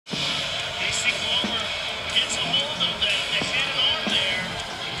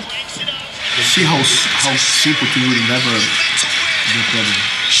See how simple thing would never be a problem.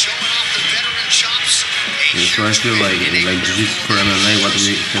 Yeah, so I feel like jiu-jitsu for MMA, what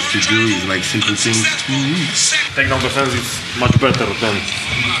we have to do is like simple things. Takedown defense is much better than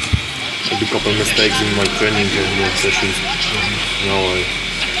I do a couple mistakes in my training and sessions.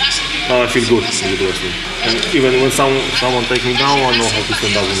 Now I feel good with wrestling. And even when someone takes me down, I know how to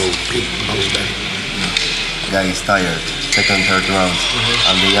stand up and Guy is tired, second, third round.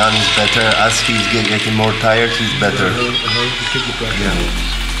 And the young is better. As he's getting more tired, he's better. Yeah.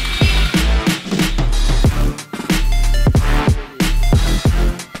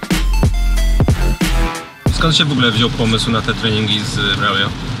 Skąd się w ogóle wziął pomysł na te treningi z Braulio?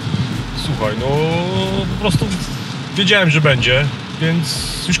 Słuchaj, no po prostu wiedziałem, że będzie, więc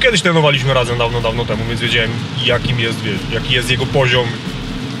już kiedyś trenowaliśmy razem dawno temu, więc wiedziałem jaki jest jego poziom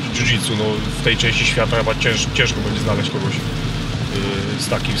jiu-jitsu. No, w tej części świata chyba ciężko będzie znaleźć kogoś z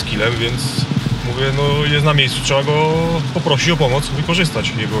takim skillem, więc mówię, no jest na miejscu, trzeba go poprosić o pomoc,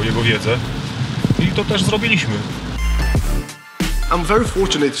 wykorzystać jego wiedzę i to też zrobiliśmy. I'm very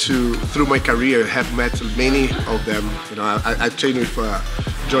fortunate to, through my career, have met many of them. You know, I trained with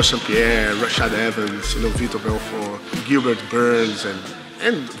George St. Pierre, Rashad Evans, you know, Vitor Belfort, Gilbert Burns,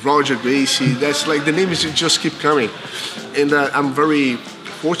 and Roger Gracie. That's like the names just keep coming, and I'm very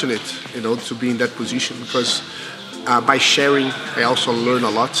fortunate, you know, to be in that position because by sharing, I also learn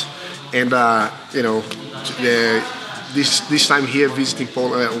a lot, and you know, this time here visiting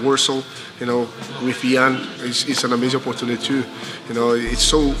Warsaw. You know, with Jan, it's an amazing opportunity too. You know, it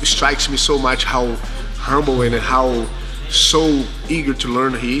strikes me so much how humble and how so eager to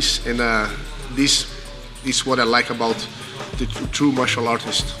learn he is, and this is what I like about the true martial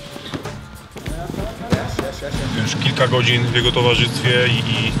artist. Już kilka godzin w jego towarzystwie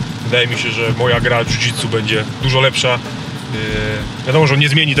i wydaje mi się, że moja gra jiu-jitsu będzie dużo lepsza. Wiadomo, że on nie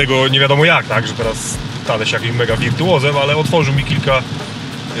zmieni tego nie wiadomo jak, tak, że teraz stanę się jakimś mega wirtuozem, ale otworzył mi kilka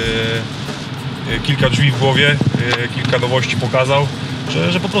drzwi w głowie, kilka nowości pokazał,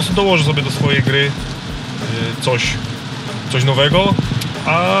 że po prostu dołożę sobie do swojej gry coś nowego,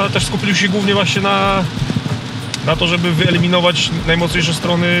 a też skupiliśmy się głównie właśnie na to, żeby wyeliminować najmocniejsze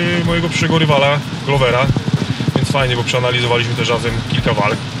strony mojego przyszłego rywala, Glovera, więc fajnie, bo przeanalizowaliśmy też razem kilka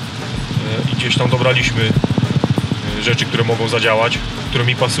walk i gdzieś tam dobraliśmy rzeczy, które mogą zadziałać, które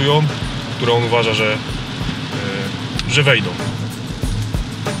mi pasują, które on uważa, że wejdą.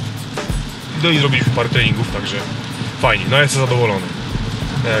 No i zrobiliśmy parę treningów, także fajnie. No ja jestem zadowolony,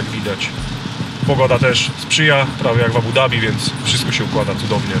 jak widać. Pogoda też sprzyja, prawie jak w Abu Dhabi, więc wszystko się układa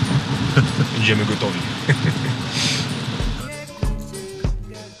cudownie. Idziemy gotowi.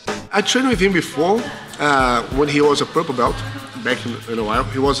 I trained with him before when he was a purple belt back in a while.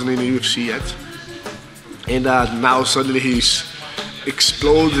 He wasn't in the UFC yet, and now suddenly he's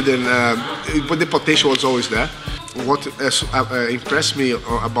exploded, but the potential was always there. What impressed me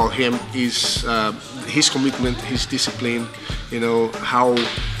about him is his commitment, his discipline. You know how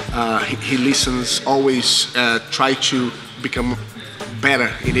he listens, always try to become better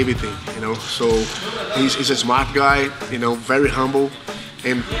in everything. You know, so he's a smart guy. You know, very humble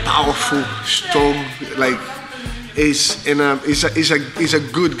and powerful, strong. Like he's a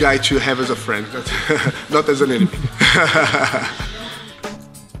good guy to have as a friend, not as an enemy.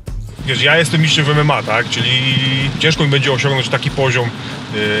 Wiesz, ja jestem mistrzem w MMA, tak? Czyli ciężko mi będzie osiągnąć taki poziom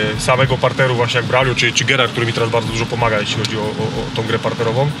samego parteru właśnie jak Braulio czy Gerard, który mi teraz bardzo dużo pomaga, jeśli chodzi o tą grę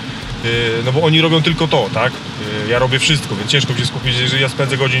parterową. No bo oni robią tylko to, tak? Ja robię wszystko, więc ciężko mi się skupić. Jeżeli ja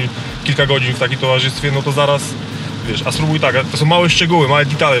spędzę kilka godzin w takim towarzystwie, no to zaraz, wiesz, a spróbuj tak, to są małe szczegóły, małe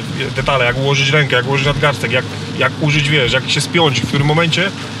detale, jak ułożyć rękę, jak ułożyć nadgarstek, jak użyć, wiesz, jak się spiąć, w którym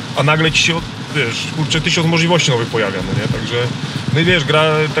momencie, a nagle ci się, wiesz, kurczę, 1000 możliwości nowych pojawia, no nie? Także, no i wiesz, gra,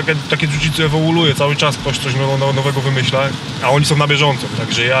 takie jiu-jitsu ewoluuje, cały czas ktoś coś nowego wymyśla, a oni są na bieżąco,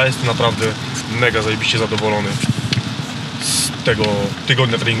 także ja jestem naprawdę mega zajebiście zadowolony z tego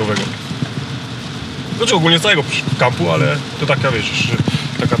tygodnia treningowego. Znaczy ogólnie z całego kampu, ale to taka, wiesz,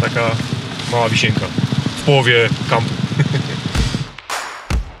 taka mała wisienka w połowie kampu.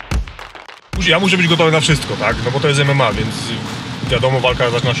 Ja muszę być gotowy na wszystko, tak? No bo to jest MMA, więc wiadomo, walka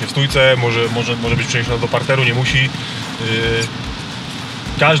zaczyna się w stójce, może być przeniesiona do parteru, nie musi.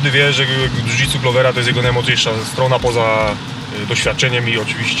 Każdy wie, że jiu-jitsu Glovera to jest jego najmocniejsza strona poza doświadczeniem i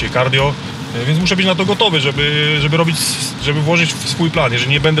oczywiście cardio, więc muszę być na to gotowy, żeby włożyć w swój plan.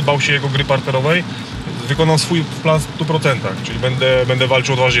 Jeżeli nie będę bał się jego gry parterowej, wykonam swój plan w 100%, czyli będę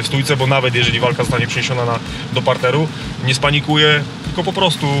walczył odważnie w stójce, bo nawet jeżeli walka zostanie przeniesiona do parteru, nie spanikuję, tylko po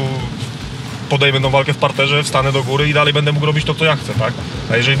prostu podejmę tą walkę w parterze, wstanę do góry i dalej będę mógł robić to, co ja chcę, tak?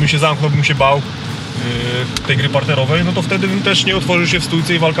 A jeżeli bym się zamknął, bym się bał tej gry parterowej, no to wtedy bym też nie otworzył się w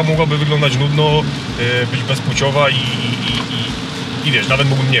stójce i walka mogłaby wyglądać nudno, być bezpłciowa i wiesz, nawet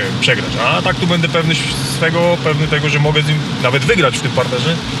mógłbym, nie wiem, przegrać. A tak tu będę pewny swego, pewny tego, że mogę z nim nawet wygrać w tym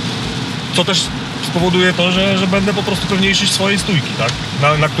parterze, co też spowoduje to, że będę po prostu pewniejszy swojej stójki, tak?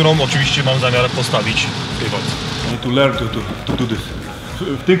 Na którą oczywiście mam zamiar postawić w tej walce. I need to learn to do this.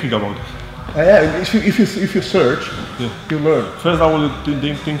 Thinking about it. Yeah, if you search, you learn. First I will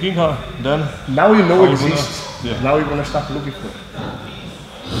thinking, then Now you know I it will exists. yeah. Now you're gonna start looking for it.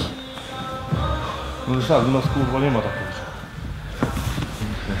 No tak, u nas kurwa nie ma takiego.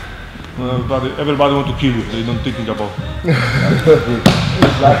 No, everybody want to kill you, they don't thinking about it.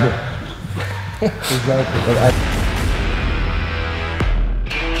 Exactly. Exactly. But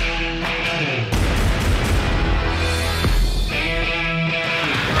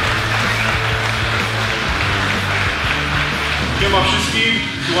Siema wszystkim,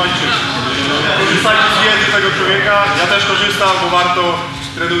 słuchajcie, korzystajcie z wiedzy tego człowieka, ja też korzystam, bo warto,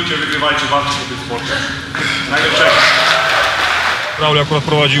 trenujcie, wygrywajcie, walczcie w tym sporcie. Najlepszego. Braulio akurat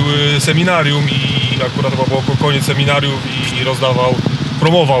prowadził seminarium i akurat chyba było koniec seminarium i rozdawał,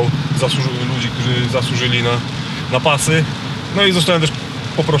 promował ludzi, którzy zasłużyli na pasy. No i zostałem też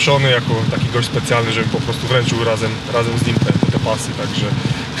poproszony jako taki gość specjalny, żebym po prostu wręczył razem z nim te pasy, także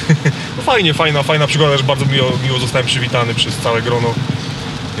no fajna przygoda, też bardzo miło zostałem przywitany przez całe grono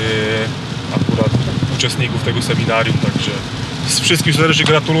akurat uczestników tego seminarium, także wszystkim serdecznie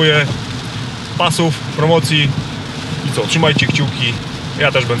gratuluję pasów, promocji i co, trzymajcie kciuki,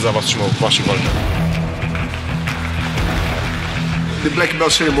 ja też będę za was trzymał w waszych walkach. the black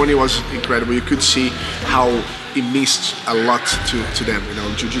belt ceremony was incredible. You could see how it means a lot to them. You know,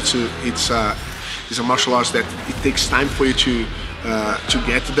 jiu-jitsu, it's a martial arts that it takes time for you to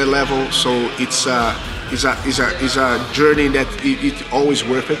get to that level. So it's a journey that it always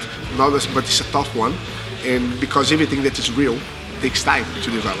worth it. But it's a tough one, and because everything that is real takes time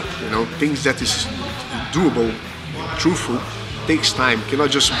to develop. You know, things that is doable, truthful, takes time.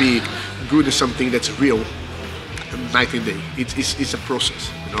 Cannot just be good at something that's real night and day. It's a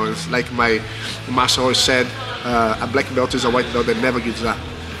process. You know, it's like my master always said, a black belt is a white belt that never gives up.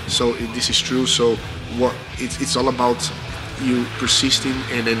 So this is true. So it's all about you persisting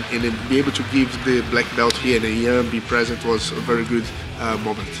and then be able to give the black belt here in a year, be present was a very good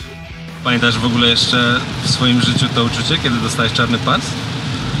moment. Pamiętasz w ogóle jeszcze w swoim życiu to uczucie, kiedy dostałeś czarny pas?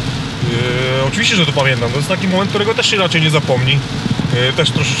 Oczywiście, że to pamiętam. To jest taki moment, którego też się raczej nie zapomni.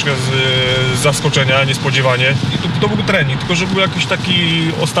 Też troszeczkę z zaskoczenia, niespodziewanie. I to był trening, tylko że był jakiś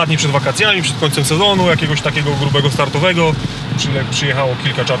taki ostatni przed wakacjami, przed końcem sezonu, jakiegoś takiego grubego startowego. Przyjechało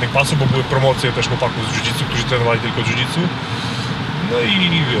kilka czarnych pasów, bo były promocje też chłopaków z jiu-jitsu, którzy trenowali tylko jiu-jitsu. No i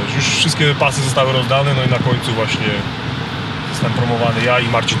wiesz, już wszystkie pasy zostały rozdane, no i na końcu właśnie zostałem promowany ja i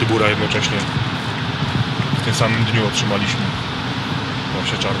Marcin Tybura jednocześnie. W tym samym dniu otrzymaliśmy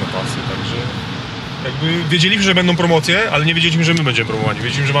właśnie czarne pasy, także jakby wiedzieliśmy, że będą promocje, ale nie wiedzieliśmy, że my będziemy promowani.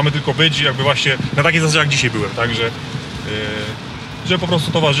 Wiedzieliśmy, że mamy tylko być jakby właśnie na takiej zasadzie, jak dzisiaj byłem, także żeby po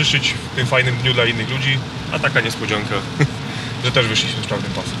prostu towarzyszyć w tym fajnym dniu dla innych ludzi, a taka niespodzianka, że też wyszliśmy z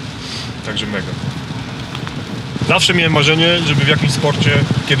czarnym pasem, także mega. Zawsze miałem marzenie, żeby w jakimś sporcie,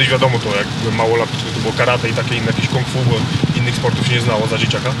 kiedyś wiadomo to, jak byłem małolatkiem, to było karate i takie inne, jakieś kung fu, bo innych sportów się nie znało za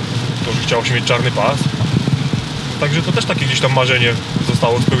dzieciaka, to że chciało się mieć czarny pas. Także to też takie gdzieś tam marzenie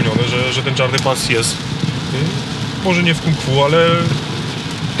zostało spełnione, że ten czarny pas jest. Może nie w kung fu, ale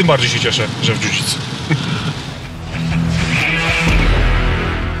tym bardziej się cieszę, że w jiu-jitsu.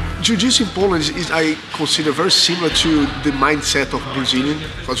 Jiu-jitsu in Poland is, I consider, very similar to the mindset of Brazilian,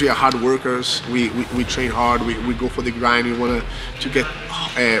 because we are hard workers, we train hard, we go for the grind, we want to get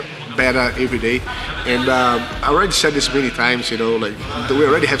better every day. And I already said this many times, you know, like we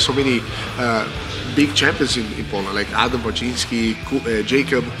already have so many big champions in Poland, like Adam Boczynski,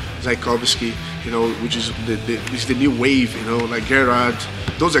 Jacob Zajkowski, you know, which is the new wave, you know, like Gerard.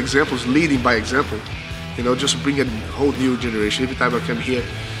 Those examples, leading by example, you know, just bring a whole new generation. Every time I come here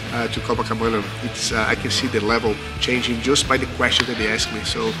to Copacabana, it's I can see the level changing just by the question that they ask me.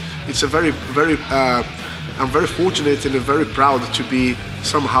 So it's a very, very, I'm very fortunate and very proud to be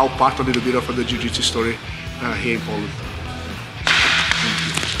somehow part of a little bit of the jiu-jitsu story here in Poland.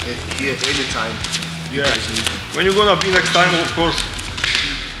 Here, anytime. Yeah. When you gonna be next time, of course.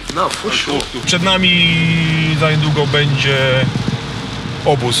 No, for sure. Przed nami za niedługo będzie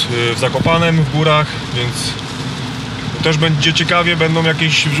obóz w Zakopanem, w górach, więc też będzie ciekawie, będą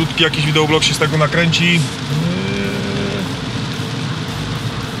jakieś wrzutki, jakiś wideoblog się z tego nakręci.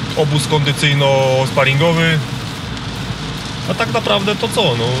 Obóz kondycyjno-sparingowy. A tak naprawdę to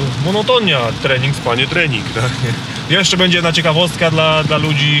co? No, monotonia, trening, spanie, trening. Tak? Jeszcze będzie jedna ciekawostka dla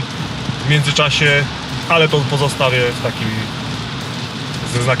ludzi w międzyczasie, ale to pozostawię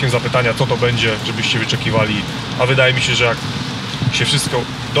ze znakiem zapytania, co to będzie, żebyście wyczekiwali. A wydaje mi się, że jak się wszystko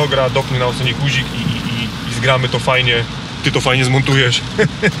dogra, dopnie na ocenie guzik i zgramy to fajnie, ty to fajnie zmontujesz,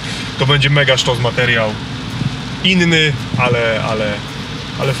 to będzie mega sztos materiał. Inny,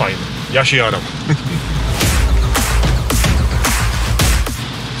 ale fajny. Ja się jaram.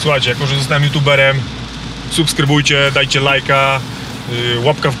 Słuchajcie, jako że zostałem youtuberem, subskrybujcie, dajcie lajka,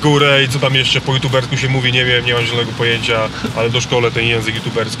 łapka w górę i co tam jeszcze po youtubersku się mówi, nie wiem, nie mam zielonego pojęcia, ale doszkolę ten język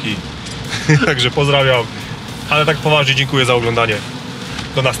youtuberski. Także pozdrawiam, ale tak poważnie dziękuję za oglądanie.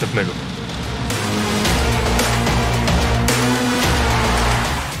 Do następnego.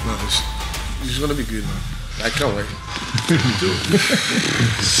 No, this is gonna be good, man. I can't wait.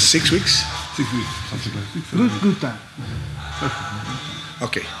 6 weeks? 6 weeks, something like that. Good time.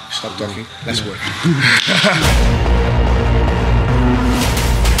 Okay, stop talking. Let's work.